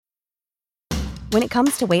When it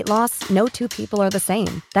comes to weight loss, no two people are the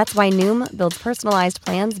same. That's why Noom builds personalized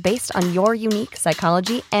plans based on your unique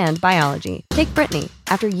psychology and biology. Take Brittany.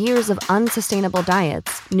 After years of unsustainable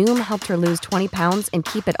diets, Noom helped her lose 20 pounds and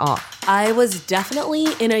keep it off. I was definitely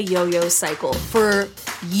in a yo-yo cycle for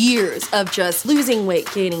years of just losing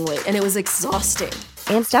weight, gaining weight, and it was exhausting.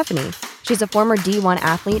 And Stephanie. She's a former D1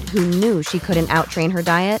 athlete who knew she couldn't out-train her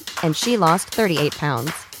diet, and she lost 38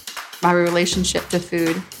 pounds. My relationship to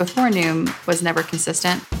food before Noom was never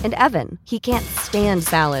consistent. And Evan, he can't stand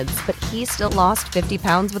salads, but he still lost 50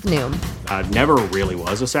 pounds with Noom. I never really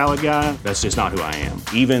was a salad guy. That's just not who I am.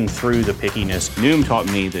 Even through the pickiness, Noom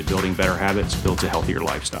taught me that building better habits builds a healthier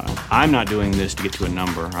lifestyle. I'm not doing this to get to a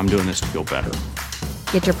number. I'm doing this to feel better.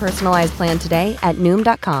 Get your personalized plan today at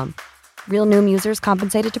Noom.com. Real Noom users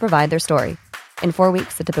compensated to provide their story. In 4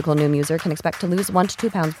 weeks, the typical Noom user can expect to lose 1 to 2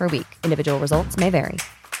 pounds per week. Individual results may vary.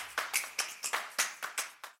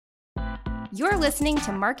 You're listening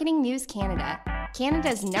to Marketing News Canada,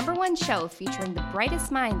 Canada's #1 show featuring the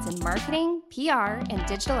brightest minds in marketing, PR, and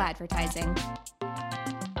digital advertising.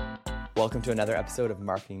 Welcome to another episode of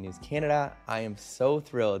Marketing News Canada. I am so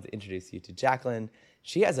thrilled to introduce you to Jacqueline.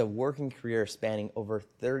 She has a working career spanning over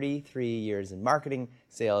 33 years in marketing,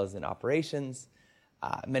 sales, and operations.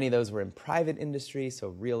 Many of those were in private industry, so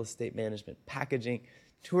real estate management, packaging,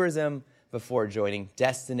 tourism, before joining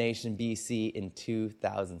Destination BC in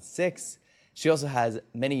 2006. She also has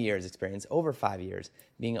many years experience, over 5 years,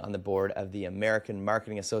 being on the board of the American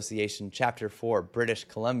Marketing Association, Chapter 4, British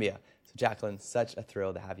Columbia. So Jacqueline, such a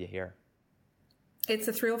thrill to have you here. It's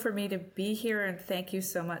a thrill for me to be here, and thank you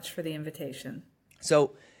so much for the invitation.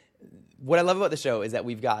 So what I love about the show is that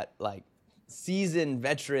we've got like seasoned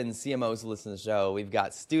veteran CMOs who listen to the show. We've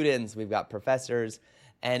got students, we've got professors,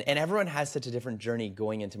 and everyone has such a different journey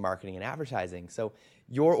going into marketing and advertising. So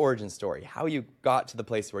your origin story, how you got to the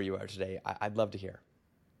place where you are today, I'd love to hear.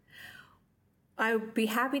 I would be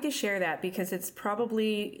happy to share that because it's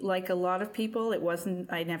probably like a lot of people.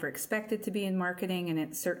 I never expected to be in marketing, and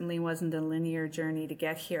it certainly wasn't a linear journey to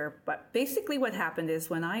get here. But basically what happened is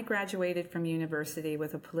when I graduated from university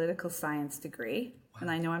with a political science degree,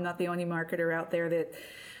 and I know I'm not the only marketer out there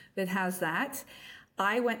that has that,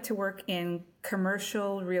 I went to work in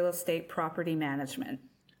commercial real estate property management.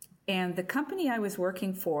 And the company I was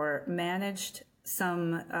working for managed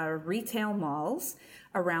some retail malls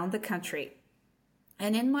around the country.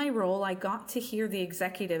 And in my role, I got to hear the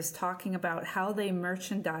executives talking about how they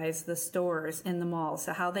merchandise the stores in the mall.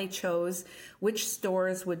 So how they chose which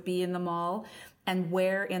stores would be in the mall and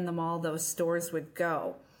where in the mall those stores would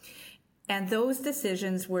go. And those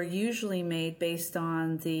decisions were usually made based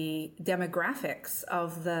on the demographics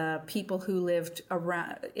of the people who lived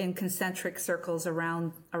around in concentric circles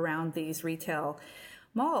around these retail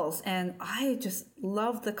malls. And I just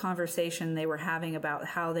loved the conversation they were having about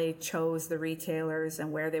how they chose the retailers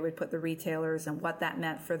and where they would put the retailers and what that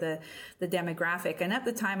meant for the demographic. And at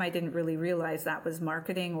the time, I didn't really realize that was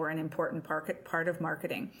marketing or an important part of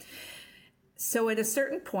marketing. So at a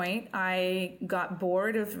certain point, I got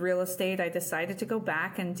bored of real estate. I decided to go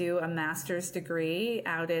back and do a master's degree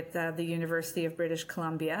out at the University of British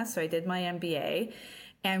Columbia. So I did my MBA.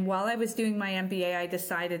 And while I was doing my MBA, I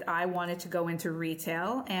decided I wanted to go into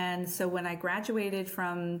retail. And so when I graduated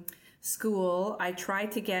from school, I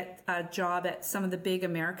tried to get a job at some of the big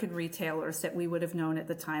American retailers that we would have known at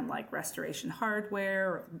the time, like Restoration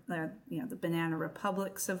Hardware, or, the Banana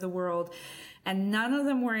Republics of the world. And none of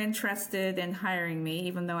them were interested in hiring me,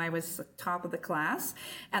 even though I was top of the class.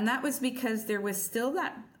 And that was because there was still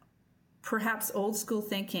that perhaps old school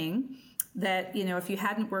thinking that, if you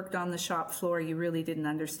hadn't worked on the shop floor, you really didn't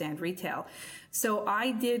understand retail. So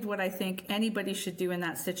I did what I think anybody should do in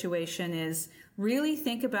that situation is really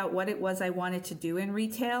think about what it was I wanted to do in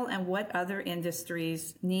retail and what other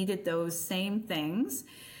industries needed those same things.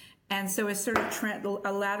 And so it's sort of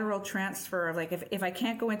a lateral transfer of like, if I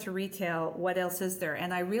can't go into retail, what else is there?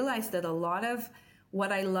 And I realized that a lot of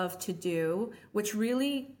what I love to do, which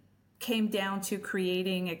really came down to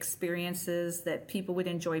creating experiences that people would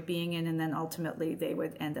enjoy being in, and then ultimately they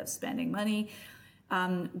would end up spending money,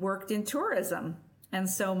 worked in tourism. And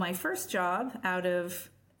so my first job out of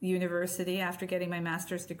university after getting my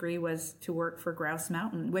master's degree was to work for Grouse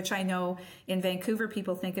Mountain, which I know in Vancouver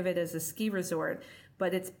people think of it as a ski resort,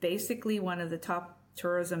 but it's basically one of the top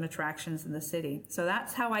tourism attractions in the city. So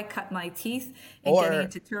that's how I cut my teeth in getting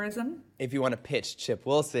into tourism. If you want to pitch Chip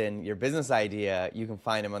Wilson your business idea, you can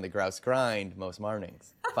find him on the Grouse Grind most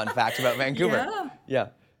mornings. Fun fact about Vancouver. Yeah.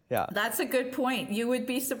 Yeah. That's a good point. You would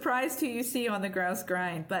be surprised who you see on the grouse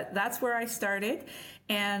grind, but that's where I started.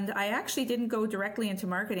 And I actually didn't go directly into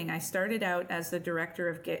marketing. I started out as the director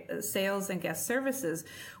of sales and guest services,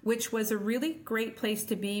 which was a really great place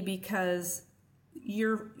to be because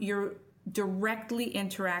you're directly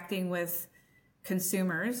interacting with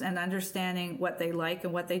consumers and understanding what they like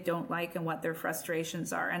and what they don't like and what their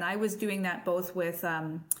frustrations are. And I was doing that both with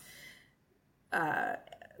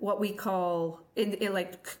what we call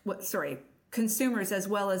consumers as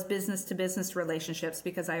well as business to business relationships,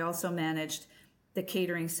 because I also managed the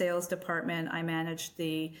catering sales department. I managed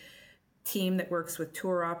the team that works with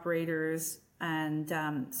tour operators.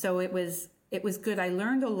 And so it was good. I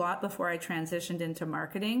learned a lot before I transitioned into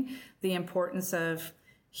marketing, the importance of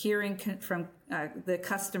hearing from the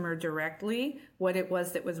customer directly what it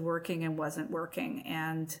was that was working and wasn't working.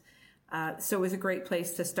 And so it was a great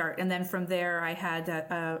place to start. And then from there, I had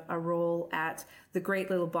a role at the Great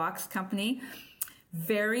Little Box Company.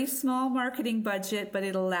 Very small marketing budget, but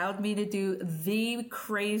it allowed me to do the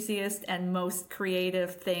craziest and most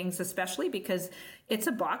creative things, especially because it's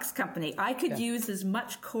a box company. I could use as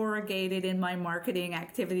much corrugated in my marketing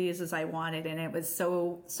activities as I wanted, and it was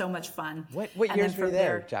so much fun. What years were you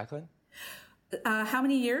there, Jacqueline? How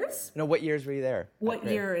many years? No, what years were you there? What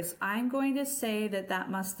years? I'm going to say that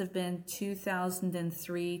must have been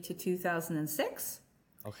 2003 to 2006.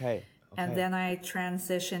 Okay. And then I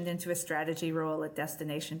transitioned into a strategy role at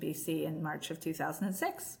Destination BC in March of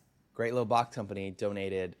 2006. Great Little Box Company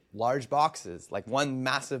donated large boxes, like one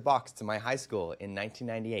massive box to my high school in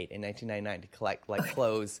 1998 and 1999 to collect like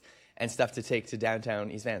clothes and stuff to take to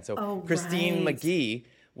downtown East Van. So Christine McGee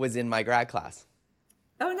was in my grad class.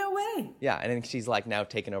 Oh, no way. Yeah, and I think she's like now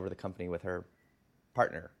taken over the company with her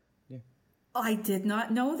partner. I did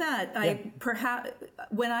not know that. Perhaps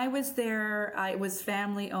when I was there, it was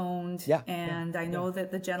family owned, and I know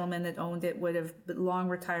that the gentleman that owned it would have long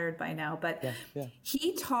retired by now. But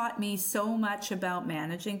he taught me so much about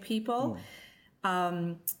managing people.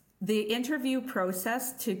 The interview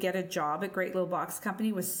process to get a job at Great Little Box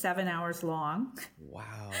Company was 7 hours long.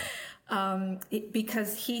 Wow!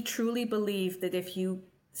 Because he truly believed that if you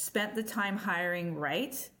spent the time hiring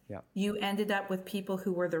right, you ended up with people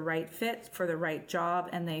who were the right fit for the right job,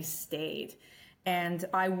 and they stayed. And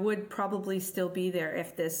I would probably still be there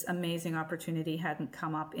if this amazing opportunity hadn't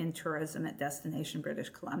come up in tourism at Destination British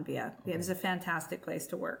Columbia. It was a fantastic place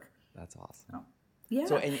to work. That's awesome. Oh. Yeah.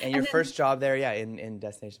 So, and your first job there, in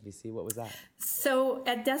Destination BC, what was that? So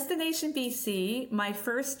at Destination BC, my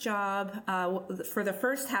first job for the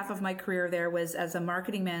first half of my career there was as a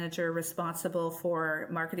marketing manager responsible for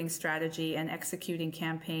marketing strategy and executing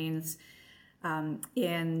campaigns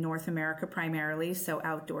in North America primarily. So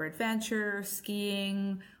outdoor adventure,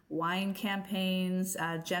 skiing, wine campaigns,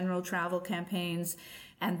 general travel campaigns.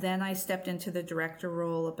 And then I stepped into the director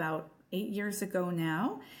role about 8 years ago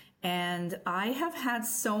now. And I have had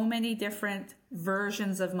so many different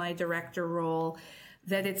versions of my director role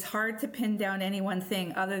that it's hard to pin down any one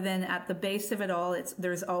thing other than at the base of it all,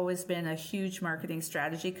 there's always been a huge marketing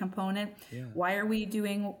strategy component. Why are we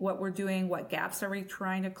doing what we're doing? What gaps are we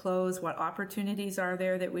trying to close? What opportunities are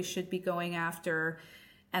there that we should be going after?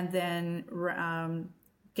 And then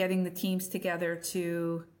getting the teams together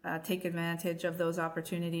to take advantage of those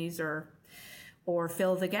opportunities or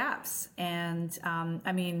fill the gaps. And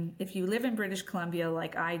I mean, if you live in British Columbia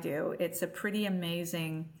like I do, it's a pretty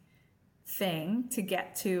amazing thing to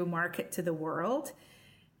get to market to the world.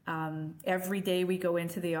 Every day we go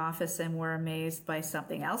into the office and we're amazed by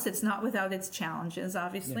something else. It's not without its challenges,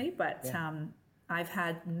 obviously, but I've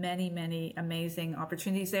had many, many amazing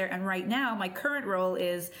opportunities there. And right now, my current role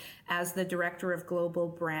is as the Director of Global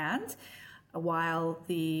Brand, while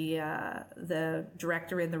the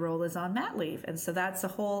director in the role is on mat leave. And so that's a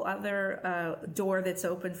whole other door that's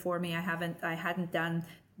open for me. I hadn't done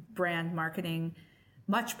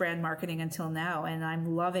much brand marketing until now, and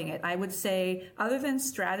I'm loving it. I would say, other than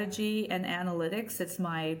strategy and analytics, it's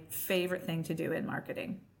my favorite thing to do in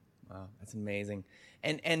marketing. Wow, that's amazing.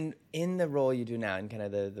 And in the role you do now, and kind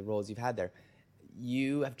of the roles you've had there,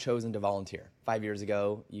 you have chosen to volunteer. 5 years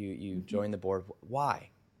ago, you joined the board. Why?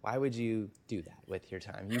 Why would you do that with your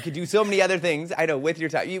time? You could do so many other things. I know, with your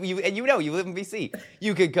time. You live in BC.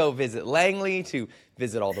 You could go visit Langley, to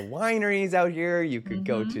visit all the wineries out here. You could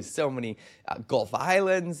go to so many Gulf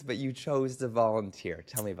Islands, but you chose to volunteer.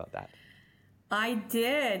 Tell me about that. I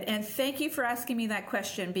did, and thank you for asking me that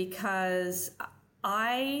question, because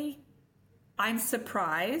I'm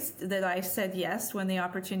surprised that I said yes when the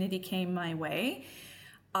opportunity came my way.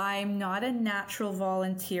 I'm not a natural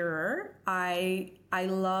volunteerer. I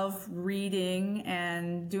love reading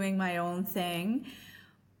and doing my own thing.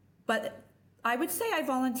 But I would say I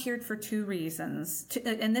volunteered for two reasons.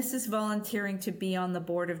 And this is volunteering to be on the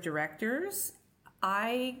board of directors.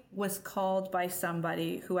 I was called by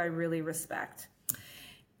somebody who I really respect.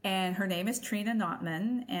 And her name is Trina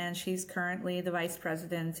Notman, and she's currently the vice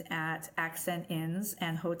president at Accent Inns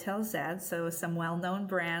and Hotel Z, so some well-known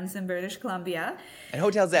brands in British Columbia. And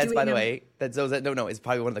Hotel Z, by the way, that those that don't know, is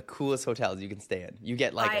probably one of the coolest hotels you can stay in. You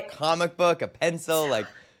get like a comic book, a pencil, like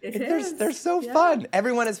they're so fun.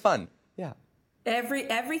 Everyone is fun. Yeah.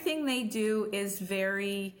 Everything they do is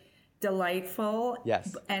very delightful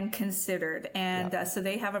and considered. And so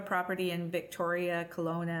they have a property in Victoria,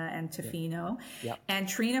 Kelowna, and Tofino. Yeah. And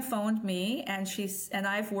Trina phoned me, and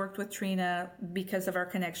I've worked with Trina because of our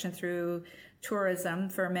connection through tourism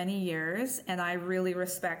for many years, and I really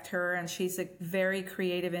respect her, and she's a very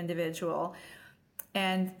creative individual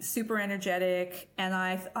and super energetic, and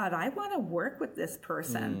I thought, I want to work with this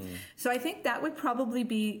person. So I think that would probably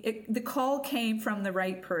be, the call came from the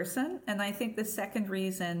right person, and I think the second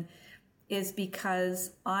reason is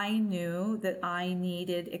because I knew that I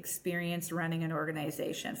needed experience running an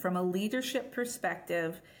organization. From a leadership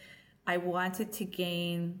perspective, I wanted to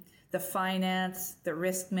gain the finance, the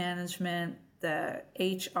risk management, the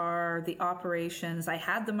HR, the operations. I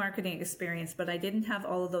had the marketing experience, but I didn't have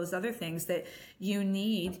all of those other things that you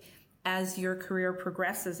need as your career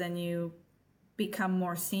progresses and you become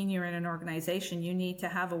more senior in an organization. You need to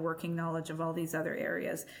have a working knowledge of all these other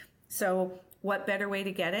areas. So what better way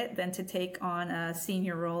to get it than to take on a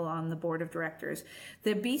senior role on the board of directors?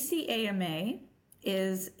 The BCAMA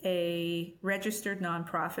is a registered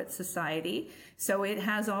nonprofit society, so it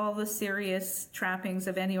has all the serious trappings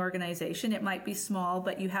of any organization. It might be small,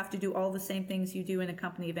 but you have to do all the same things you do in a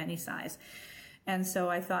company of any size. And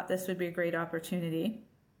so I thought this would be a great opportunity,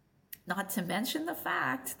 not to mention the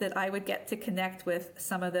fact that I would get to connect with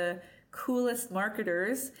some of the coolest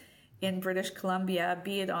marketers in British Columbia,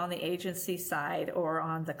 be it on the agency side or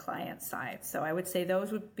on the client side. So I would say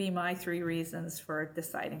those would be my three reasons for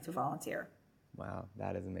deciding to volunteer. Wow,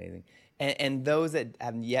 that is amazing. And those that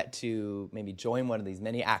have yet to maybe join one of these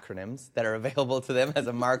many acronyms that are available to them as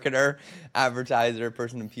a marketer, advertiser,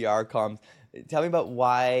 person in PR, comms, tell me about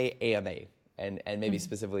why AMA and maybe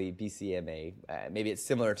specifically BCMA. Maybe it's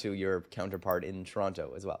similar to your counterpart in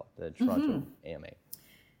Toronto as well, the Toronto AMA.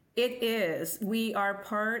 It is. We are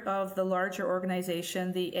part of the larger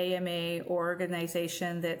organization, the AMA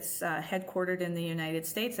organization that's headquartered in the United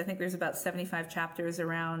States. I think there's about 75 chapters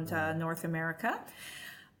around North America.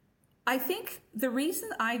 I think the reason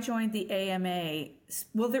I joined the AMA,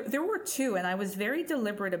 well, there were two, and I was very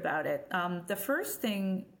deliberate about it. The first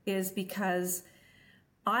thing is because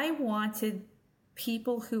I wanted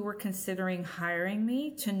people who were considering hiring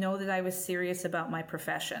me to know that I was serious about my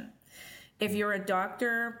profession. If you're a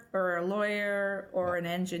doctor or a lawyer or an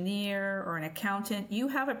engineer or an accountant,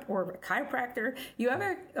 or a chiropractor, you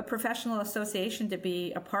have a professional association to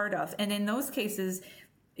be a part of. And in those cases,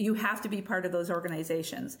 you have to be part of those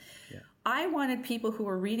organizations. Yeah. I wanted people who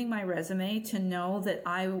were reading my resume to know that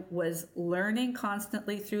I was learning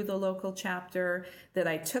constantly through the local chapter, that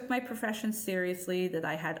I took my profession seriously, that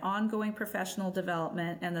I had ongoing professional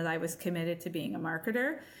development, and that I was committed to being a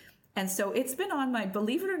marketer. And so it's been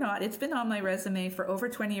believe it or not, it's been on my resume for over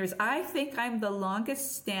 20 years. I think I'm the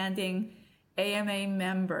longest standing AMA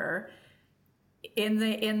member in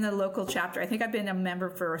the local chapter. I think I've been a member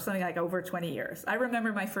for something like over 20 years. I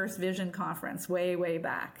remember my first Vision conference way, way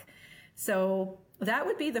back. So that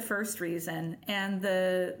would be the first reason. And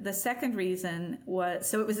the second reason was,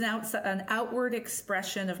 so it was an outward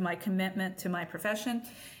expression of my commitment to my profession.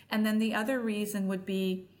 And then the other reason would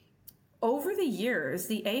be, over the years,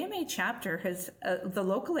 the AMA chapter the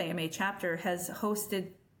local AMA chapter has hosted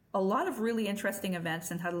a lot of really interesting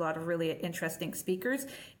events and had a lot of really interesting speakers,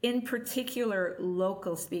 in particular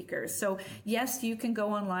local speakers. So yes, you can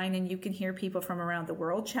go online and you can hear people from around the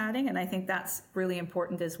world chatting, and I think that's really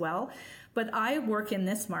important as well. But I work in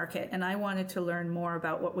this market, and I wanted to learn more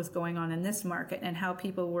about what was going on in this market and how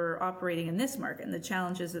people were operating in this market and the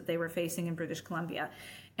challenges that they were facing in British Columbia.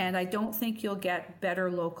 And I don't think you'll get better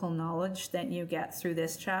local knowledge than you get through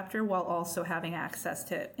this chapter, while also having access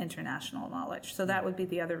to international knowledge. So that would be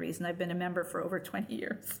the other reason. I've been a member for over 20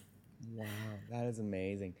 years. Wow, that is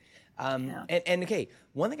amazing. And okay,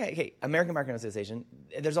 one thing, American Marketing Association,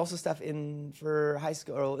 there's also stuff for high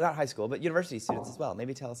school, or not high school, but university students as well.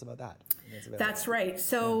 Maybe tell us about that. That's right.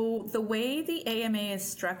 So the way the AMA is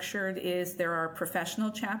structured is there are professional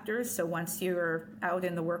chapters. So once you're out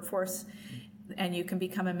in the workforce, and you can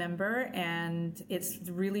become a member, and it's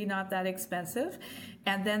really not that expensive.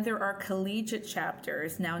 And then there are collegiate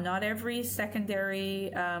chapters. Now, not every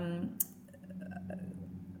secondary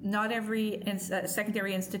not every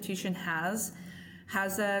secondary institution has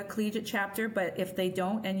a collegiate chapter, but if they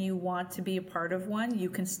don't and you want to be a part of one, you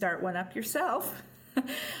can start one up yourself.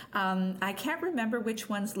 I can't remember which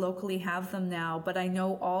ones locally have them now, but I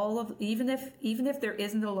know even if there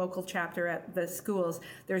isn't a local chapter at the schools,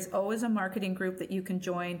 there's always a marketing group that you can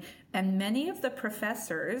join. And many of the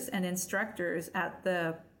professors and instructors at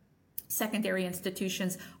the secondary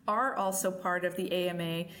institutions are also part of the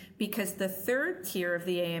AMA, because the third tier of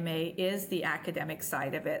the AMA is the academic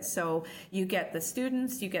side of it. So you get the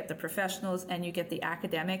students, you get the professionals, and you get the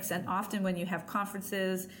academics. And often when you have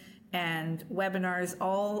conferences and webinars,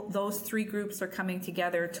 all those three groups are coming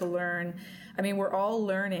together to learn. I mean, we're all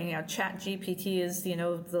learning. ChatGPT is,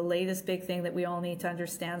 the latest big thing that we all need to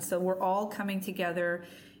understand. So we're all coming together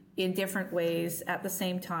in different ways at the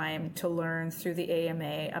same time to learn through the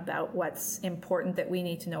AMA about what's important that we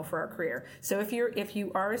need to know for our career. So if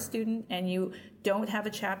you are a student and you don't have a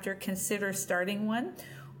chapter, consider starting one.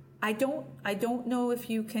 I don't know if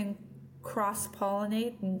you can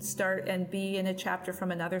cross-pollinate and start and be in a chapter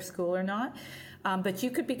from another school or not. But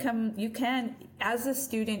as a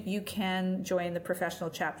student, you can join the professional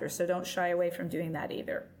chapter. So don't shy away from doing that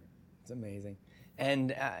either. It's amazing.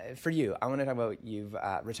 And for you, I want to talk about, you've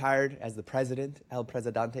retired as the president, El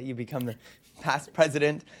Presidente. You become the past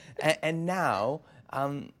president. And now,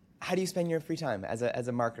 how do you spend your free time as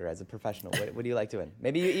a marketer, as a professional? What do you like doing?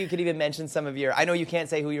 Maybe you could even mention some of I know you can't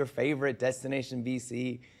say who your favorite Destination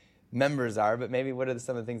BC members are, but maybe what are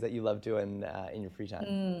some of the things that you love doing in your free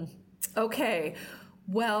time? Okay.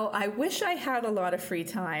 Well, I wish I had a lot of free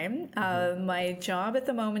time. My job at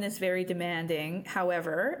the moment is very demanding.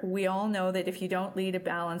 However, we all know that if you don't lead a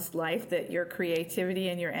balanced life, that your creativity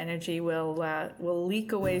and your energy will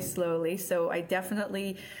leak away slowly. So I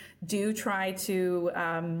definitely do try to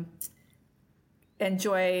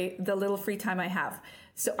enjoy the little free time I have.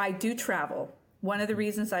 So I do travel. One of the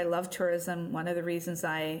reasons I love tourism, one of the reasons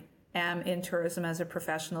I am in tourism as a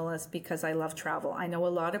professional is because I love travel. I know a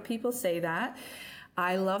lot of people say that.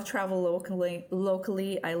 I love travel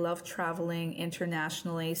locally. I love traveling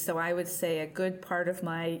internationally. So I would say a good part of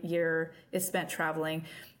my year is spent traveling.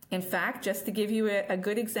 In fact, just to give you a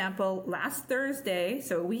good example, last Thursday,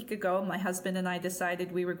 so a week ago, my husband and I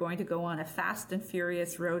decided we were going to go on a fast and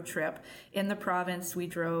furious road trip in the province. We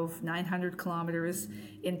drove 900 kilometers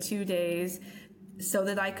in 2 days so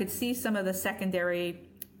that I could see some of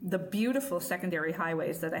the beautiful secondary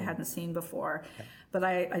highways that I hadn't seen before. Okay. But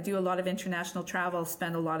I do a lot of international travel,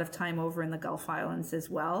 spend a lot of time over in the Gulf Islands as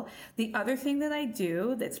well. The other thing that I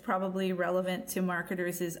do that's probably relevant to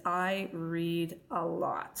marketers is I read a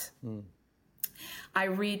lot. I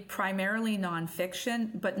read primarily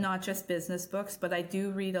nonfiction, but not just business books, but I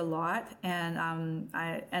do read a lot. And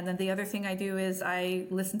then the other thing I do is I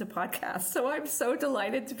listen to podcasts. So I'm so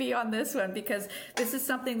delighted to be on this one, because this is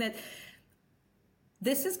something that,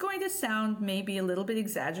 this is going to sound maybe a little bit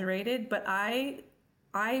exaggerated, but I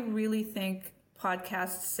really think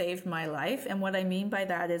podcasts saved my life. And what I mean by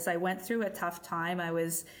that is I went through a tough time. I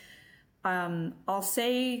was, I'll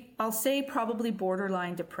say probably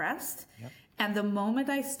borderline depressed. Yep. And the moment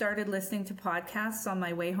I started listening to podcasts on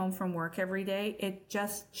my way home from work every day, it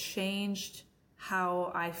just changed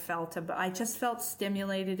how I felt. I just felt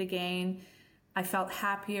stimulated again. I felt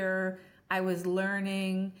happier. I was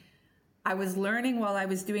learning while I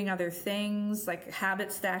was doing other things, like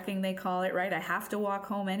habit stacking, they call it, right? I have to walk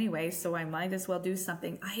home anyway, so I might as well do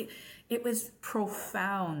something. It was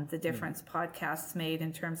profound, the difference podcasts made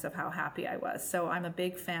in terms of how happy I was. So I'm a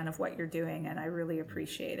big fan of what you're doing, and I really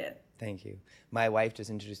appreciate it. Thank you. My wife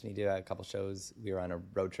just introduced me to a couple shows. We were on a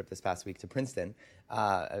road trip this past week to Princeton.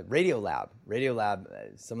 Radio Lab,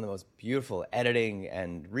 some of the most beautiful editing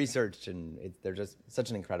and research, and they're just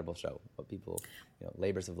such an incredible show. What people,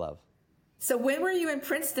 labors of love. So when were you in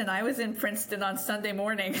Princeton? I was in Princeton on Sunday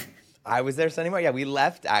morning. I was there Sunday morning. Yeah, we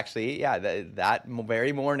left actually. Yeah, that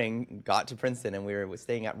very morning, got to Princeton, and we were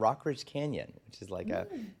staying at Rockridge Canyon, which is like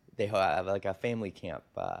they have like a family camp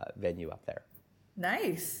venue up there.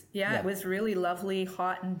 Nice. Yeah, it was really lovely,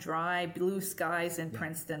 hot and dry, blue skies in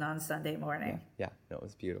Princeton on Sunday morning. Yeah, no, it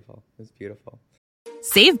was beautiful. It was beautiful.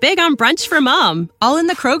 Save big on brunch for mom, all in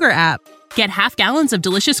the Kroger app. Get half gallons of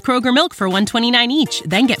delicious Kroger milk for $1.29 each.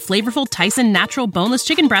 Then get flavorful Tyson natural boneless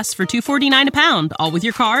chicken breasts for $2.49 a pound, all with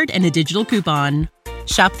your card and a digital coupon.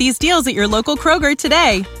 Shop these deals at your local Kroger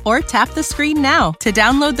today, or tap the screen now to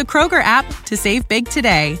download the Kroger app to save big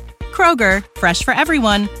today. Kroger, fresh for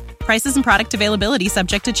everyone. Prices and product availability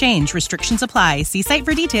subject to change. Restrictions apply. See site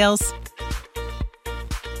for details.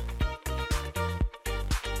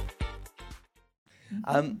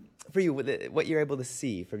 for you, what you're able to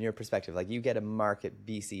see from your perspective, like you get to market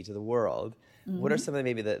BC to the world. What are some of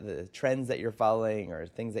maybe the trends that you're following or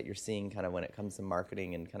things that you're seeing kind of when it comes to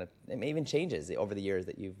marketing and kind of even changes over the years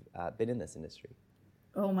that you've been in this industry?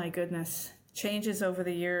 Oh my goodness. Changes over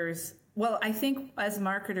the years. Well, I think as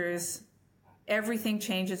marketers, everything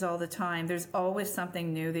changes all the time. There's always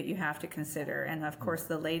something new that you have to consider. And of course,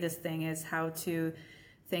 the latest thing is how to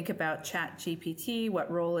think about ChatGPT,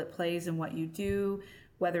 what role it plays in what you do,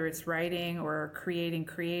 whether it's writing or creating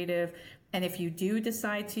creative. And if you do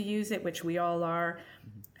decide to use it, which we all are,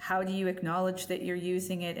 how do you acknowledge that you're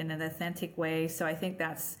using it in an authentic way? So I think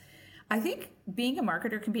being a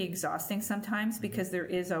marketer can be exhausting sometimes because there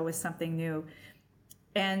is always something new.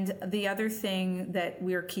 And the other thing that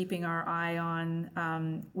we're keeping our eye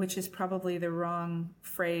on, which is probably the wrong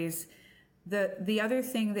phrase, the other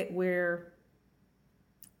thing that we're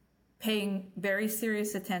paying very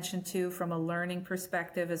serious attention to from a learning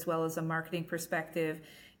perspective as well as a marketing perspective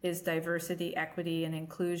is diversity, equity, and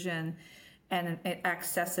inclusion, and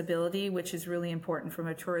accessibility, which is really important from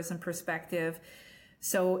a tourism perspective.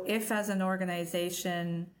 So if as an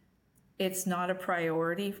organization it's not a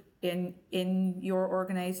priority in your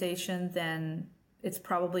organization, then it's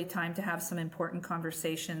probably time to have some important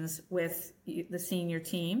conversations with the senior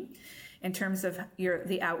team in terms of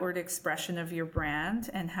the outward expression of your brand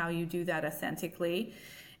and how you do that authentically.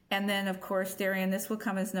 And then, of course, Darian, this will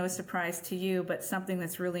come as no surprise to you, but something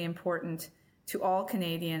that's really important to all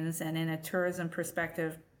Canadians and in a tourism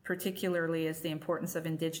perspective, particularly, is the importance of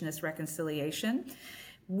Indigenous reconciliation.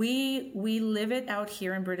 We live it out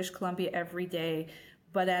here in British Columbia every day,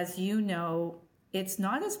 but as you know, it's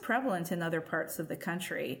not as prevalent in other parts of the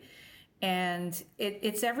country. And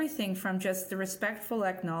it's everything from just the respectful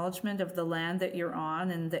acknowledgement of the land that you're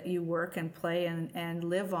on and that you work and play and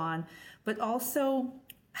live on, but also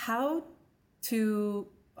how to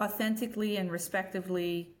authentically and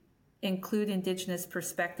respectively include Indigenous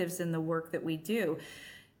perspectives in the work that we do.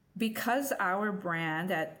 Because our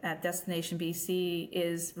brand at Destination BC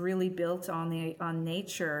is really built on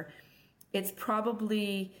nature, it's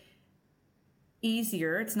probably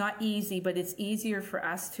easier. It's not easy, but it's easier for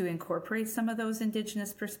us to incorporate some of those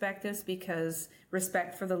Indigenous perspectives because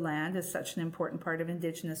respect for the land is such an important part of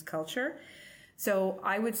Indigenous culture. So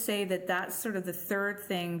I would say that that's sort of the third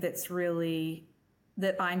thing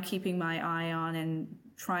that I'm keeping my eye on and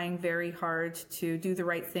trying very hard to do the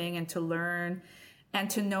right thing and to learn and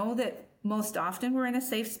to know that most often we're in a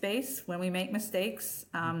safe space when we make mistakes,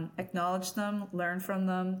 acknowledge them, learn from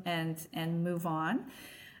them, and move on.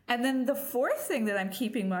 And then the fourth thing that I'm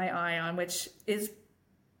keeping my eye on, which is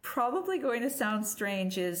probably going to sound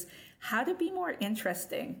strange, is how to be more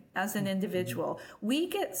interesting as an individual. We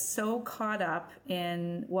get so caught up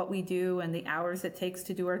in what we do and the hours it takes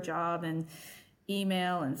to do our job and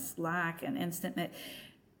email and Slack and Instant.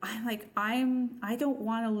 I don't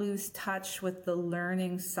want to lose touch with the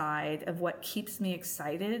learning side of what keeps me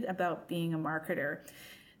excited about being a marketer.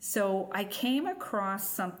 So I came across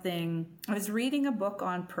something, I was reading a book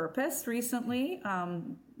on purpose recently,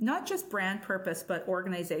 not just brand purpose, but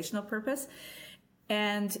organizational purpose.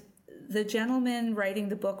 And the gentleman writing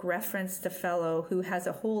the book referenced a fellow who has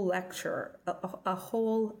a whole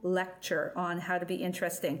lecture on how to be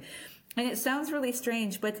interesting. And it sounds really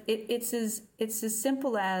strange, but it's as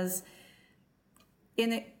simple as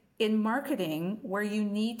in marketing, where you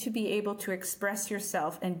need to be able to express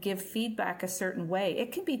yourself and give feedback a certain way.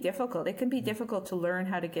 It can be difficult. It can be difficult to learn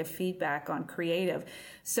how to give feedback on creative.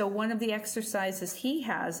 So one of the exercises he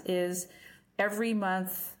has is every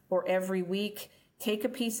month or every week, take a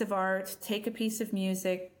piece of art, take a piece of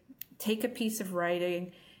music, take a piece of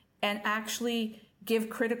writing, and actually give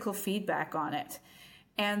critical feedback on it.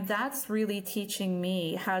 And that's really teaching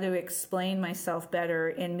me how to explain myself better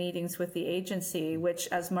in meetings with the agency, which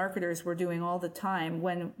as marketers we're doing all the time.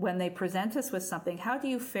 When they present us with something, how do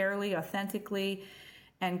you fairly, authentically,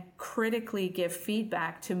 and critically give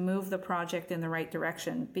feedback to move the project in the right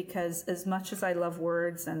direction? Because as much as I love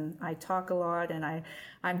words and I talk a lot and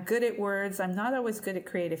I'm good at words, I'm not always good at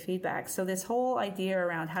creative feedback. So this whole idea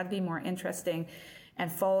around how to be more interesting and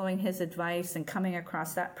following his advice and coming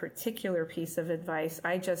across that particular piece of advice,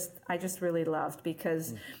 I just really loved,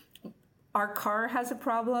 because our car has a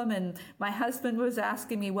problem and my husband was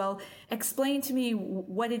asking me, well, explain to me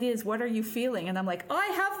what it is. What are you feeling? And I'm like, I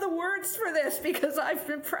have the words for this because I've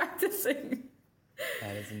been practicing.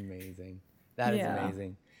 That is amazing. That is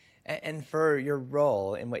amazing. And for your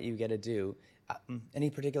role and what you get to do, any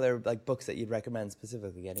particular books that you'd recommend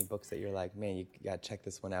specifically? Any books that you're like, man, you got to check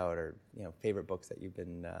this one out, or favorite books that you've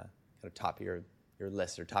been kind of top of your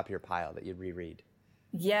list or top of your pile that you'd reread?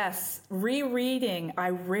 Yes, rereading. I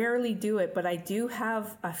rarely do it, but I do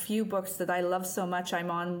have a few books that I love so much.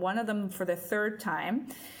 I'm on one of them for the third time,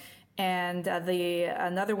 and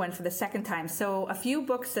another one for the second time. So a few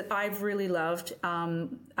books that I've really loved.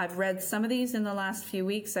 I've read some of these in the last few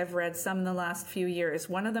weeks. I've read some in the last few years.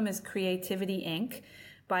 One of them is Creativity Inc.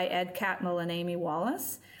 by Ed Catmull and Amy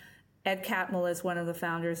Wallace. Ed Catmull is one of the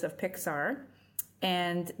founders of Pixar.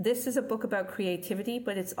 And this is a book about creativity,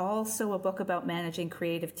 but it's also a book about managing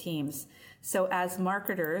creative teams. So as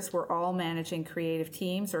marketers, we're all managing creative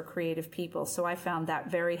teams or creative people. So I found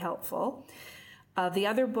that very helpful. The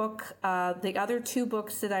other two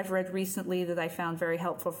books that I've read recently that I found very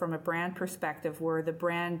helpful from a brand perspective were The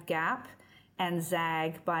Brand Gap and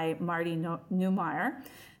Zag by Marty Neumeier.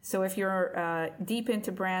 So if you're deep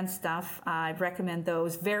into brand stuff, I recommend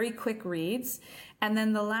those. Very quick reads. And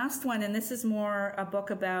then the last one, and this is more a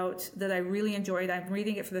book about that I really enjoyed. I'm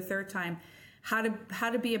reading it for the third time. How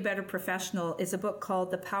to be a better professional is a book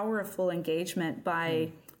called The Power of Full Engagement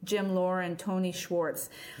by Jim Lohr and Tony Schwartz.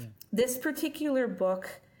 This particular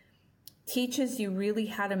book teaches you really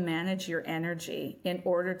how to manage your energy in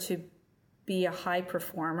order to be a high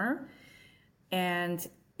performer. And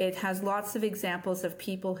it has lots of examples of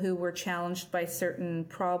people who were challenged by certain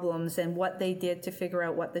problems and what they did to figure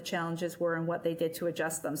out what the challenges were and what they did to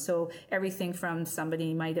adjust them. So everything from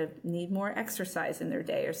somebody might need more exercise in their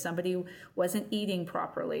day, or somebody wasn't eating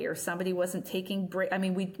properly, or somebody wasn't taking breaks. I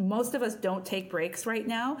mean, most of us don't take breaks right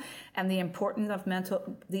now, and the importance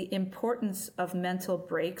of mental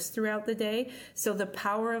breaks throughout the day. So the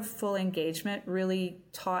power of full engagement really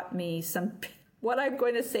taught me what I'm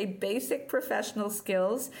going to say, basic professional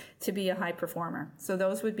skills to be a high performer. So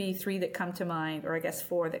those would be three that come to mind, or I guess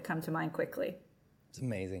four that come to mind quickly. It's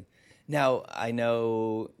amazing. Now, I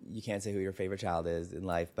know you can't say who your favorite child is in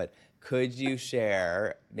life, but could you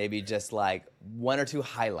share maybe just like one or two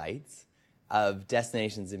highlights of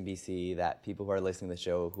destinations in BC that people who are listening to the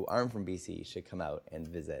show who aren't from BC should come out and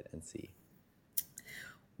visit and see?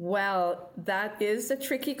 Well, that is a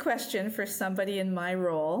tricky question for somebody in my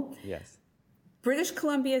role. Yes. British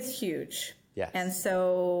Columbia is huge. Yes. And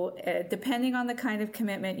so depending on the kind of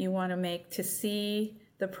commitment you want to make to see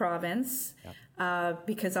the province,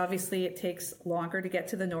 because obviously it takes longer to get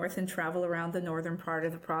to the north and travel around the northern part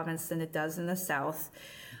of the province than it does in the south.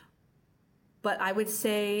 But I would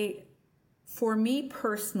say for me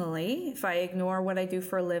personally, if I ignore what I do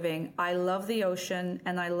for a living, I love the ocean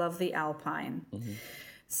and I love the alpine. Mm-hmm.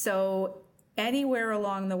 So anywhere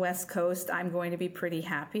along the West Coast, I'm going to be pretty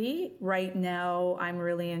happy. Right now, I'm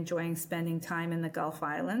really enjoying spending time in the Gulf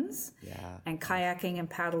Islands and kayaking and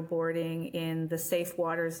paddleboarding in the safe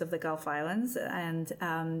waters of the Gulf Islands. And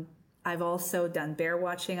I've also done bear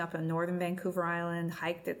watching up on northern Vancouver Island,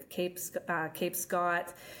 hiked at Cape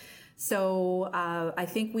Scott. So I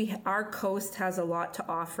think our coast has a lot to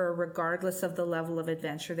offer regardless of the level of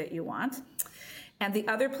adventure that you want. And the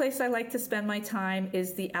other place I like to spend my time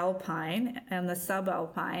is the Alpine and the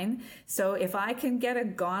subalpine. So if I can get a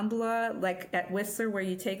gondola, like at Whistler, where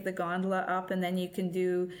you take the gondola up and then you can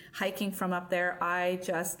do hiking from up there, I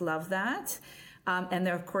just love that. And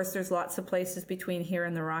there, of course, there's lots of places between here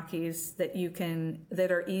and the Rockies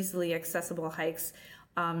that are easily accessible hikes.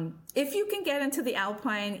 If you can get into the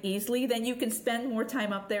Alpine easily, then you can spend more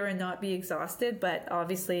time up there and not be exhausted. But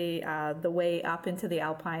obviously, the way up into the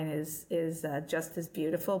Alpine is just as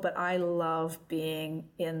beautiful. But I love being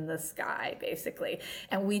in the sky, basically.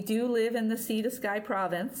 And we do live in the sea to sky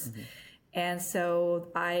province. Mm-hmm. And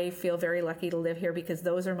so I feel very lucky to live here because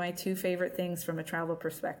those are my two favorite things from a travel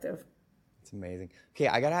perspective. It's amazing. Okay,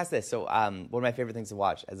 I got to ask this. So one of my favorite things to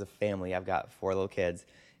watch as a family, I've got 4 little kids,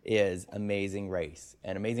 is Amazing Race.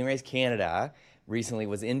 And Amazing Race Canada recently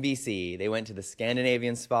was in BC. They went to the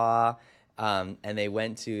Scandinavian Spa, and they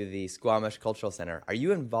went to the Squamish Cultural Center. Are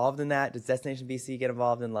you involved in that? Does Destination BC get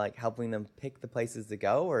involved in like helping them pick the places to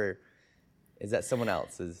go, or is that someone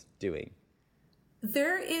else's doing?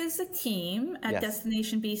 There is a team at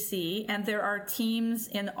Destination BC, and there are teams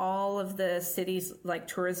in all of the cities, like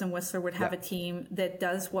Tourism Whistler would have a team that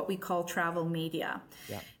does what we call travel media.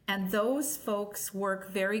 Yeah. And those folks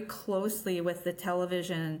work very closely with the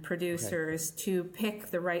television producers to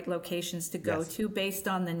pick the right locations to go to based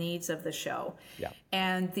on the needs of the show. Yeah.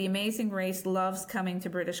 And the Amazing Race loves coming to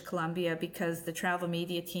British Columbia because the travel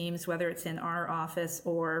media teams, whether it's in our office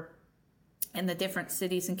or in the different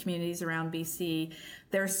cities and communities around BC,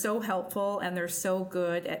 they're so helpful and they're so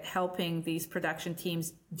good at helping these production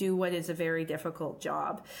teams do what is a very difficult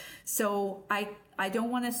job. So I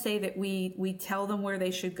don't want to say that we tell them where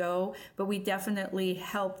they should go, but we definitely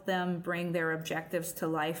help them bring their objectives to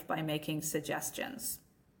life by making suggestions.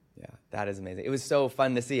 Yeah, That is amazing. It was so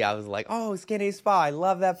fun to see. I was like, oh, Skinny Spa, I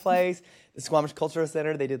love that place. The Squamish Cultural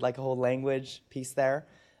Center, they did like a whole language piece there.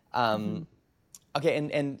 Okay,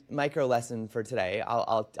 and micro lesson for today.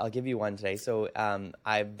 I'll give you one today. So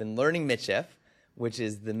I've been learning Michif, which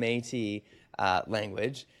is the Métis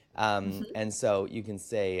language, and so you can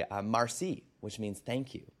say merci, which means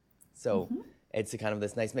thank you. So it's a kind of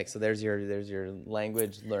this nice mix. So there's your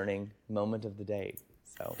language learning moment of the day.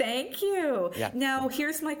 So thank you. Yeah. Now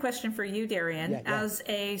here's my question for you, Darian. Yeah. As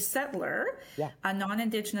a settler, a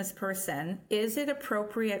non-Indigenous person, is it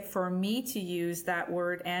appropriate for me to use that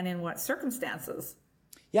word, and in what circumstances?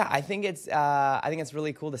 Yeah, I think it's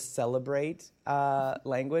really cool to celebrate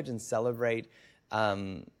language and celebrate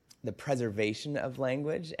the preservation of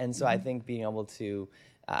language. And so I think being able to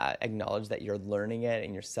acknowledge that you're learning it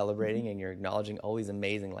and you're celebrating and you're acknowledging all these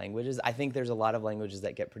amazing languages. I think there's a lot of languages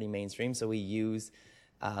that get pretty mainstream, so we use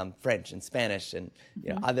French and Spanish and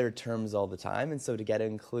other terms all the time. And so to get to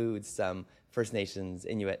include some First Nations,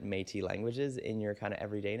 Inuit, Métis languages in your kind of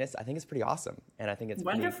everydayness, I think it's pretty awesome. And I think it's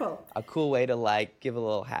wonderful. A cool way to like give a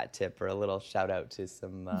little hat tip or a little shout out to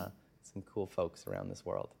some cool folks around this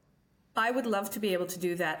world. I would love to be able to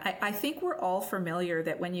do that. I think we're all familiar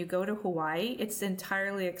that when you go to Hawaii, it's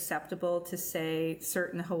entirely acceptable to say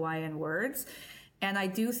certain Hawaiian words. And I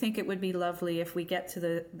do think it would be lovely if we get to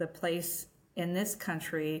the place in this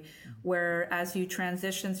country where, as you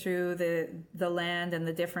transition through the land and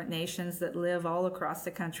the different nations that live all across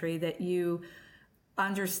the country, that you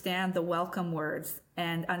understand the welcome words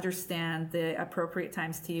and understand the appropriate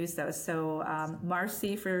times to use those. So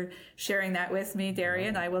merci for sharing that with me,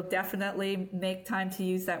 Darian. I will definitely make time to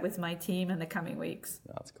use that with my team in the coming weeks.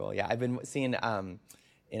 That's cool. Yeah, I've been seeing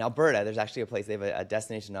in Alberta, there's actually a place, they have a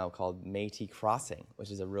destination now called Métis Crossing,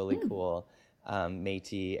 which is a really cool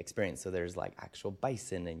Métis experience. So there's like actual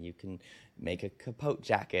bison, and you can make a capote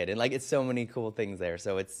jacket, and like it's so many cool things there.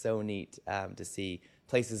 So it's so neat to see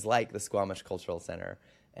places like the Squamish Cultural Center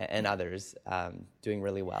and others doing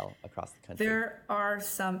really well across the country. There are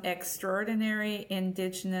some extraordinary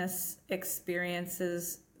Indigenous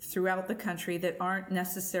experiences throughout the country that aren't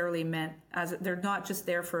necessarily meant as, they're not just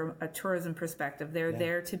there for a tourism perspective. They're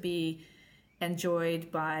there to be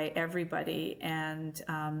enjoyed by everybody. And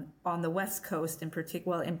on the West Coast in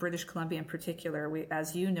particular, well, in British Columbia in particular, we,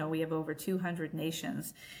 as you know, we have over 200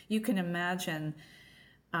 nations. You can imagine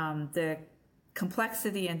the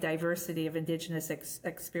complexity and diversity of Indigenous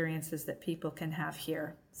experiences that people can have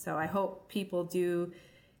here. So I hope people do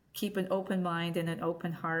keep an open mind and an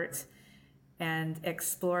open heart and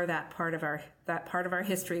explore that part of our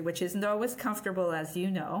history, which isn't always comfortable, as you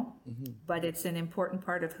know, but it's an important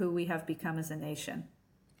part of who we have become as a nation.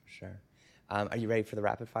 Sure. Are you ready for the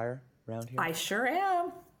rapid fire round here? I sure am.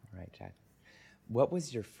 All right, Jack. What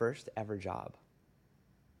was your first ever job?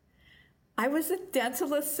 I was a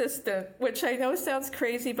dental assistant, which I know sounds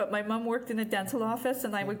crazy, but my mom worked in a dental office,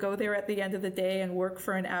 and I would go there at the end of the day and work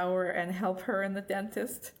for an hour and help her and the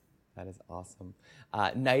dentist. That is awesome.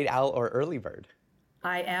 Night owl or early bird?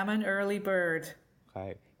 I am an early bird.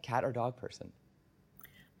 Okay. Cat or dog person?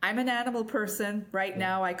 I'm an animal person. Right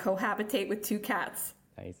now, I cohabitate with 2 cats.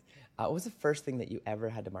 Nice. What was the first thing that you ever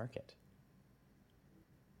had to market?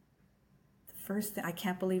 The first thing, I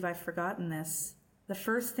can't believe I've forgotten this. The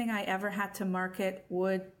first thing I ever had to market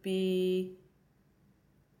would be...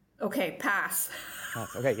 Okay, pass.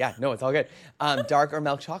 Pass. Okay, yeah, no, it's all good. Dark or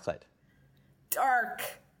milk chocolate? Dark.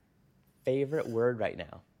 Favorite word right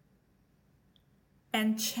now?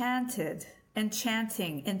 Enchanted.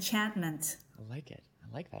 Enchanting. Enchantment. I like it.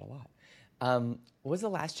 I like that a lot. What was the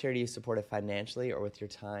last charity you supported financially or with your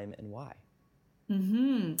time, and why?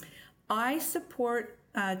 I support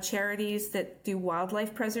charities that do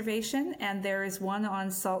wildlife preservation, and there is one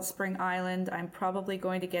on Salt Spring Island. I'm probably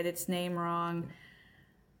going to get its name wrong.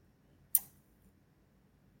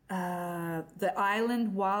 The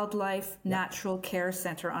Island Wildlife Natural Care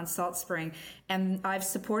Center on Salt Spring. And I've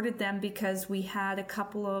supported them because we had a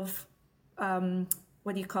couple of,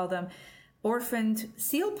 what do you call them, orphaned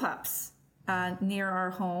seal pups near our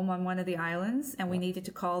home on one of the islands, and we needed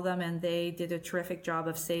to call them, and they did a terrific job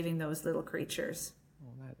of saving those little creatures.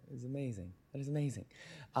 Oh, that is amazing. That is amazing.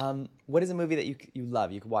 What is a movie that you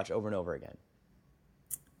love, you could watch over and over again?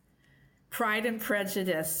 Pride and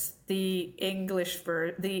Prejudice, the English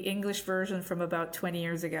version from about 20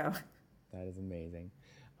 years ago. That is amazing.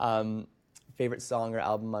 Favorite song or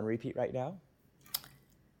album on repeat right now?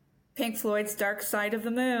 Pink Floyd's Dark Side of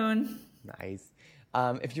the Moon. Nice.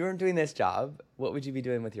 If you weren't doing this job, what would you be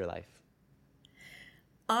doing with your life?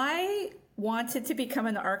 I wanted to become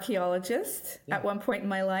an archaeologist at one point in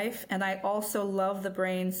my life, and I also love the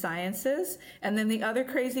brain sciences. And then the other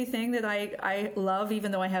crazy thing that I love,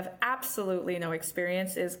 even though I have absolutely no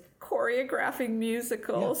experience, is choreographing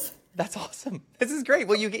musicals. Yeah, that's awesome. This is great.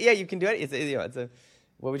 Well, you can do it.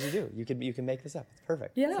 What would you do? You can make this up. It's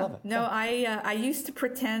perfect. Yeah. Love it. No, I used to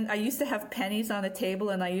pretend. I used to have pennies on a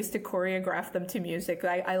table, and I used to choreograph them to music.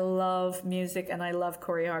 I love music and I love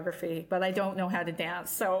choreography, but I don't know how to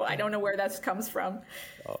dance, so I don't know where that comes from.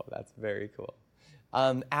 Oh, that's very cool.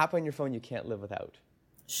 App on your phone you can't live without.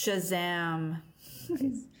 Shazam.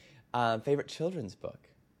 Nice. Favorite children's book?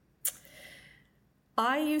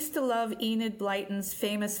 I used to love Enid Blyton's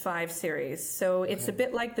Famous Five series, so it's a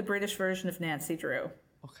bit like the British version of Nancy Drew.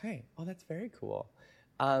 Okay. Oh, that's very cool.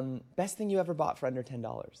 Best thing you ever bought for under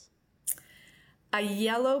 $10? A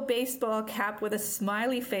yellow baseball cap with a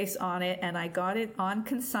smiley face on it, and I got it on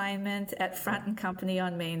consignment at Front & Company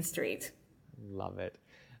on Main Street. Love it.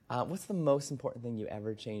 What's the most important thing you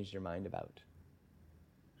ever changed your mind about?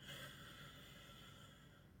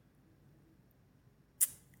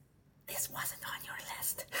 This wasn't on your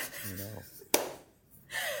list. No.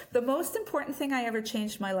 The most important thing I ever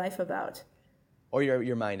changed my life about. Or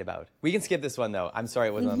your mind about. We can skip this one, though. I'm sorry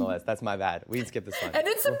it wasn't on the list. That's my bad. We can skip this one. And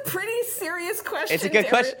it's a pretty serious question. It's a good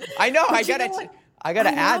question. I know. I gotta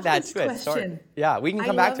add that to it. Sorry. Yeah, we can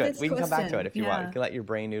come back to it. We can come back to it if you want. You can let your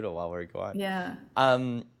brain noodle while we go on. Yeah.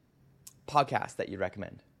 Podcasts that you'd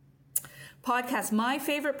recommend. Podcasts. My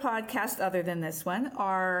favorite podcasts, other than this one,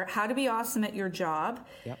 are How to Be Awesome at Your Job.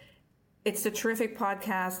 Yep. It's a terrific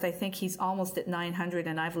podcast. I think he's almost at 900,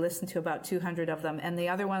 and I've listened to about 200 of them. And the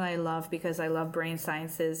other one I love, because I love brain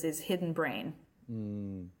sciences, is Hidden Brain.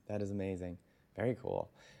 That is amazing. Very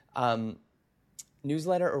cool.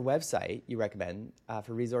 Newsletter or website you recommend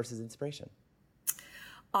for resources and inspiration?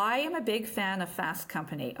 I am a big fan of Fast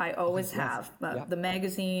Company. I always have. The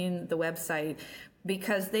magazine, the website,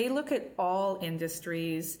 because they look at all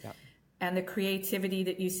industries. Yep. And the creativity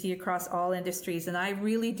that you see across all industries. And I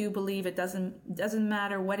really do believe it doesn't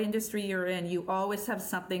matter what industry you're in, you always have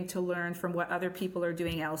something to learn from what other people are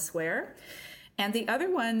doing elsewhere. And the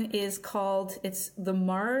other one is called, it's the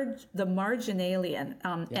Marginalian,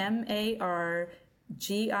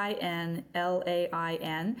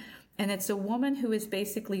 Marginlain. And it's a woman who has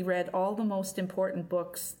basically read all the most important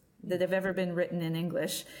books that have ever been written in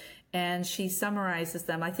English. And she summarizes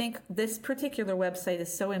them. I think this particular website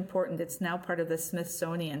is so important. It's now part of the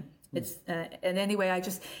Smithsonian. It's and anyway,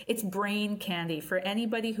 it's brain candy for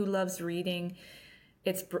anybody who loves reading.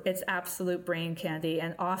 It's absolute brain candy,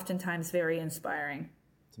 and oftentimes very inspiring.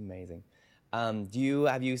 It's amazing. Have you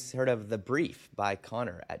heard of The Brief by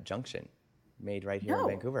Connor at Junction, made right here in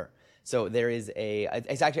Vancouver? So there is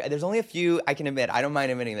there's only a few, I can admit, I don't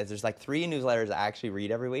mind admitting this. There's like 3 newsletters I actually read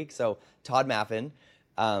every week. So Todd Maffin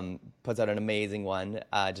puts out an amazing one,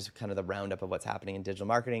 just kind of the roundup of what's happening in digital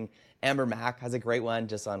marketing. Amber Mack has a great one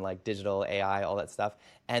just on like digital AI, all that stuff.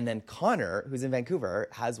 And then Connor, who's in Vancouver,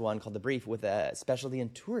 has one called The Brief with a specialty in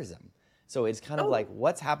tourism. So it's kind of like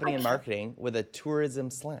what's happening in marketing with a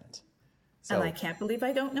tourism slant. So, and I can't believe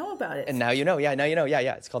I don't know about it. And now you know. Yeah, now you know.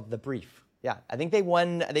 Yeah. It's called The Brief. Yeah. I think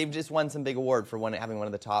they've just won some big award for having one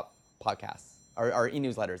of the top podcasts or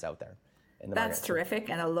e-newsletters out there. That's market. Terrific,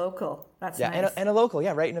 and a local. That's nice. and a local,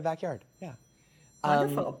 right in the backyard. Yeah.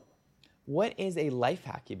 Wonderful. What is a life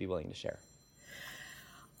hack you'd be willing to share?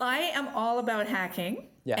 I am all about hacking.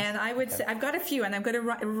 Yes. And I would say, I've got a few, and I'm going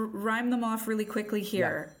to rhyme them off really quickly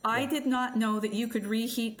here. Yeah. I did not know that you could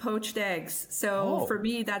reheat poached eggs. So for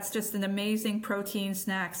me, that's just an amazing protein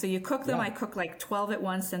snack. So you cook them. I cook like 12 at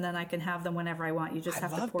once, and then I can have them whenever I want. You just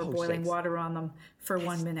have to pour boiling water on them for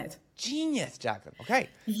 1 minute. Genius, Jacqueline. Okay.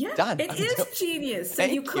 Yeah, done. It is genius. So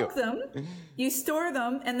you cook them, you store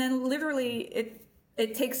them, and then literally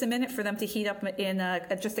it takes a minute for them to heat up in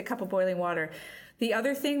just a cup of boiling water. The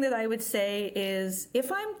other thing that I would say is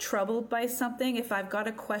if I'm troubled by something, if I've got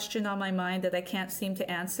a question on my mind that I can't seem to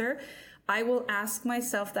answer, I will ask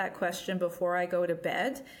myself that question before I go to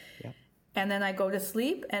bed. Yep. And then I go to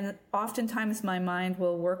sleep, and oftentimes my mind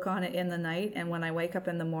will work on it in the night. And when I wake up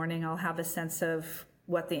in the morning, I'll have a sense of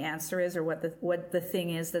what the answer is or what the thing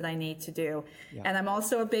is that I need to do. Yeah. And I'm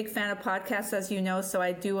also a big fan of podcasts, as you know, so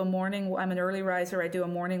I'm an early riser. I do a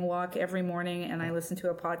morning walk every morning, and I listen to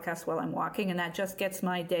a podcast while I'm walking, and that just gets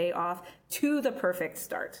my day off to the perfect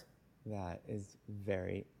start. That is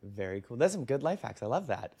very, very cool. That's some good life hacks. I love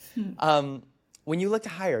that. When you look to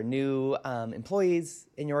hire new employees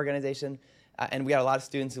in your organization, and we got a lot of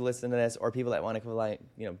students who listen to this, or people that want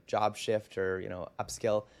to job shift or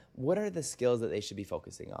upskill, what are the skills that they should be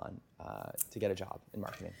focusing on to get a job in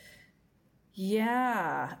marketing?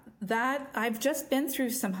 Yeah, that I've just been through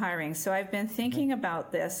some hiring, so I've been thinking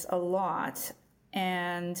about this a lot.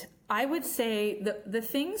 And I would say the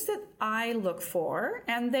things that I look for,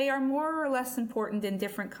 and they are more or less important in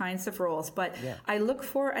different kinds of roles, but I look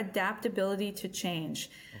for adaptability to change.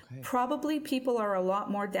 Probably people are a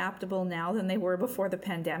lot more adaptable now than they were before the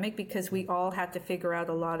pandemic, because we all had to figure out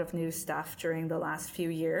a lot of new stuff during the last few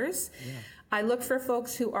years. I look for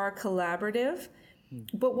folks who are collaborative.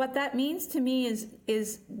 But what that means to me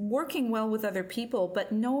is working well with other people,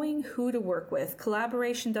 but knowing who to work with.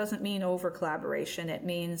 Collaboration doesn't mean over collaboration. It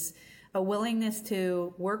means a willingness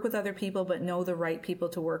to work with other people, but know the right people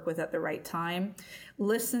to work with at the right time.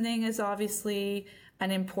 Listening is obviously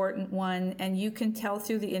an important one, and you can tell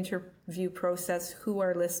through the interview process who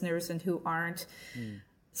are listeners and who aren't.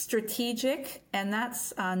 Strategic, and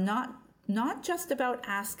that's not just about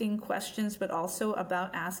asking questions, but also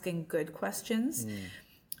about asking good questions.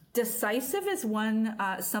 Decisive is one,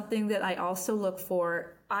 something that I also look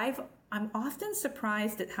for. I'm often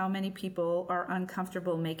surprised at how many people are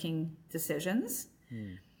uncomfortable making decisions.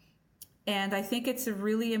 And I think it's a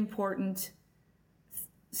really important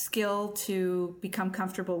skill to become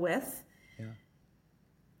comfortable with.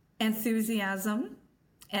 Enthusiasm.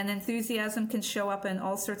 And enthusiasm can show up in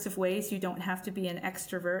all sorts of ways. You don't have to be an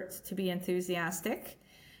extrovert to be enthusiastic.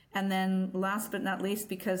 And then last but not least,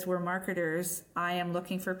 because we're marketers, I am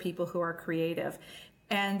looking for people who are creative.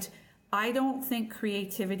 And I don't think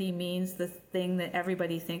creativity means the thing that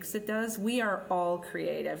everybody thinks it does. We are all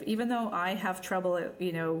creative. Even though I have trouble,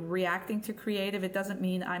 reacting to creative, it doesn't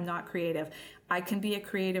mean I'm not creative. I can be a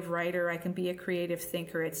creative writer. I can be a creative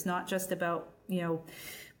thinker. It's not just about,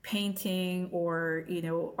 painting or,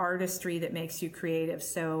 artistry that makes you creative.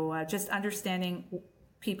 So just understanding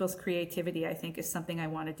people's creativity, I think, is something I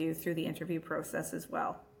want to do through the interview process as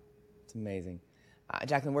well. It's amazing.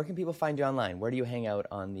 Jacqueline, where can people find you online? Where do you hang out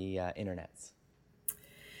on the internets?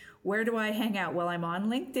 Where do I hang out? Well, I'm on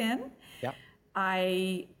LinkedIn. Yep.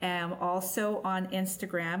 I am also on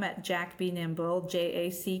Instagram at Jack B. Nimble,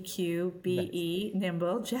 JACQBE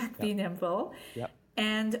Nimble, Jack B. Nimble. Yep.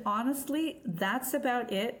 And honestly, that's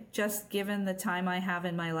about it. Just given the time I have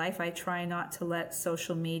in my life, I try not to let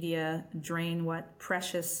social media drain what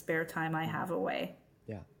precious spare time I have away.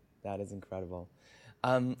 Yeah, that is incredible.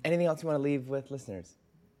 Anything else you want to leave with listeners?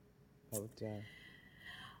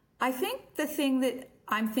 I think the thing that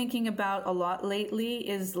I'm thinking about a lot lately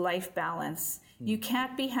is life balance. You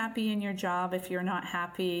can't be happy in your job if you're not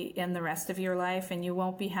happy in the rest of your life, and you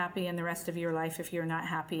won't be happy in the rest of your life if you're not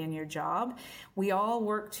happy in your job. We all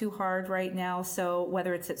work too hard right now, so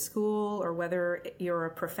whether it's at school or whether you're a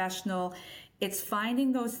professional, it's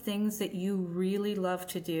finding those things that you really love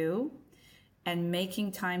to do and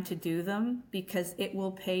making time to do them, because it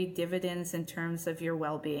will pay dividends in terms of your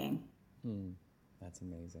well-being. That's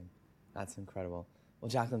amazing. That's incredible. Well,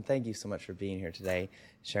 Jacqueline, thank you so much for being here today,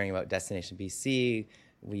 sharing about Destination BC.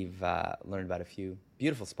 We've learned about a few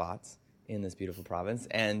beautiful spots in this beautiful province,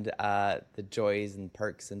 and the joys and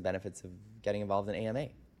perks and benefits of getting involved in AMA,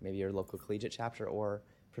 maybe your local collegiate chapter or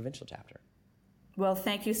provincial chapter. Well,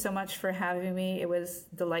 thank you so much for having me. It was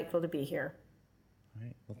delightful to be here. All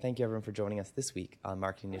right. Well, thank you, everyone, for joining us this week on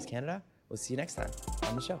Marketing News Canada. We'll see you next time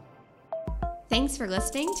on the show. Thanks for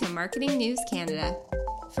listening to Marketing News Canada.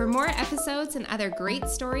 For more episodes and other great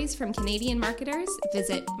stories from Canadian marketers,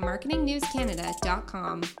 visit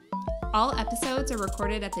marketingnewscanada.com. All episodes are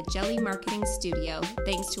recorded at the Jelly Marketing Studio,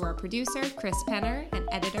 thanks to our producer, Chris Penner, and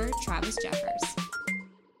editor, Travis Jeffers.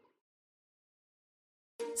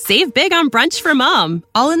 Save big on brunch for mom,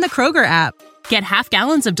 all in the Kroger app. Get half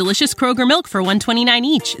gallons of delicious Kroger milk for $1.29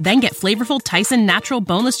 each. Then get flavorful Tyson natural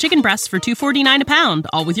boneless chicken breasts for $2.49 a pound,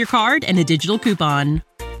 all with your card and a digital coupon.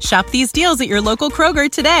 Shop these deals at your local Kroger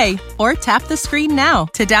today, or tap the screen now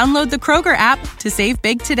to download the Kroger app to save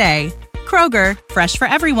big today. Kroger, fresh for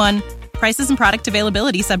everyone. Prices and product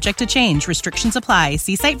availability subject to change. Restrictions apply.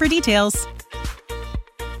 See site for details.